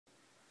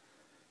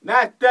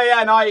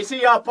Nättejä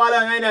naisia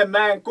paljon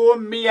enemmän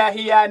kuin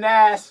miehiä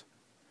nääs.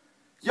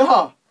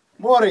 Jaha,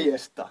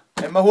 morjesta.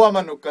 En mä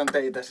huomannutkaan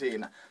teitä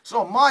siinä. Se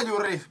on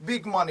Majuri,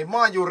 Big Money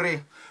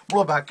Majuri.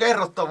 Mulla on vähän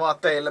kerrottavaa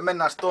teille.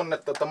 Mennään tonne,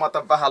 mä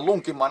otan vähän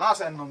lunkimman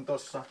asennon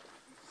tossa.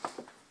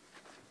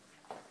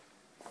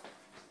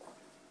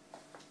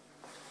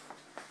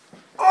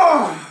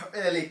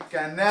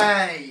 Elikkä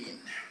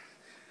näin.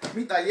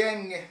 Mitä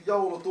jengi,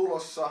 joulu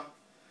tulossa.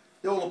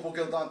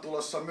 Joulupukilta on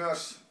tulossa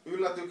myös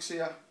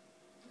yllätyksiä.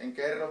 En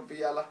kerro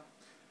vielä.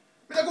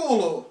 Mitä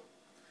kuuluu?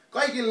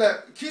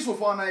 Kaikille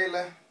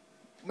kisufaneille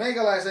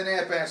meikäläisen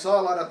EPn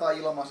saa ladata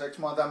ilmaiseksi.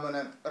 Mä oon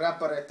tämmönen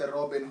räppäreitten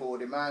Robin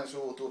Hood. Mä en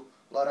suutu.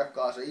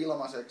 Ladatkaa se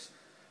ilmaiseksi.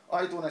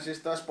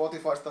 iTunesista ja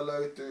Spotifysta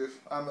löytyy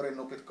Ämyrin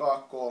nukit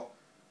kaakkoon.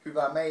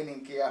 Hyvää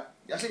meininkiä.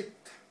 Ja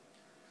sitten.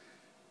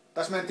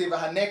 Tässä mentiin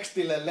vähän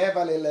nextille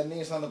levelille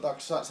niin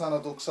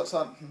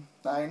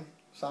näin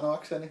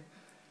sanoakseni.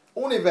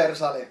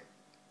 Universali.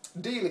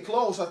 Diili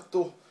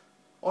klousattu.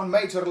 On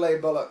major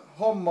label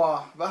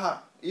hommaa. Vähän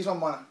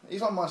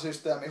isomman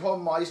systeemin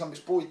hommaa.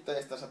 Isommissa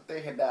puitteissa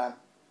tehdään.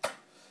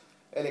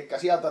 Elikkä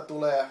sieltä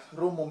tulee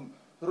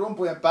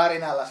rumpujen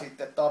pärinällä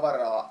sitten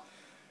tavaraa.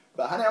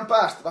 Vähän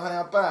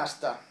ajan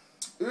päästä.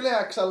 Yle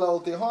X:llä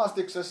oltiin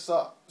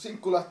haastiksessa.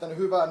 Sinkku lähtenyt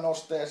hyvään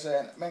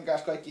nosteeseen.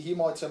 Menkääs kaikki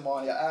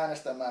himoitsemaan ja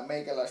äänestämään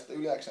meikäläistä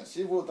Yle X:n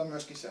sivuilta.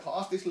 Myöskin se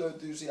haastis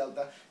löytyy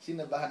sieltä.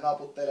 Sinne vähän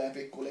naputteleen,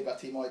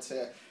 pikkulikat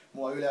himoitsee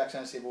mua Yle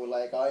X:n sivuilla,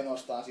 eikä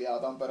ainoastaan siellä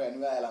Tampereen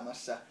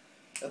yöelämässä.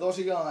 Ja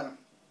tosiaan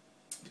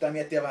pitää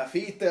miettiä vähän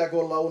fiittejä, kun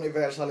ollaan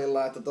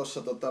Universalilla, että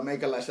tossa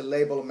meikäläisen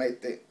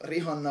labelmate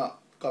Rihanna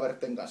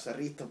kaveritten kanssa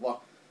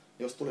Ritva.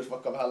 Jos tulisi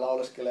vaikka vähän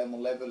lauleskelemaan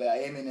mun levylle ja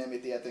Eminemi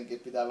tietenkin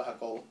pitää vähän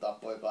kouluttaa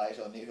poikaa, ei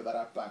se ole niin hyvä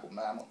räppään kuin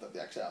mä, mutta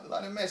tiedätkö,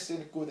 otetaan nyt messiin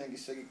nyt kuitenkin,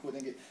 sekin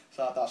kuitenkin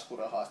saa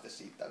taskurahaa sitten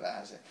siitä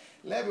vähän se.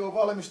 Levy on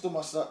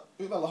valmistumassa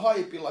hyvällä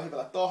haipilla,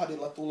 hyvällä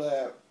tahdilla,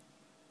 tulee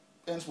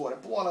ensi vuoden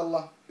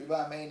puolella,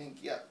 hyvää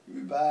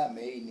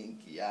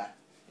meininkiä.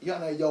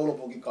 Ihan ei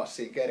joulupukin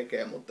kassiin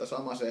kerkeä, mutta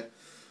sama se,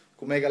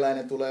 kun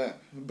meikäläinen tulee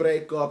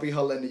breikkaa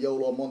pihalle, niin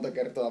joulu on monta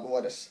kertaa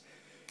vuodessa.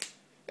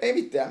 Ei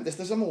mitään, mitäs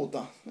tässä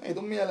muuta? Ei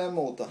tuu mieleen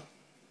muuta.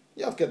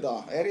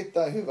 Jatketaan.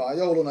 Erittäin hyvää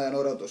joulunajan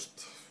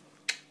odotusta.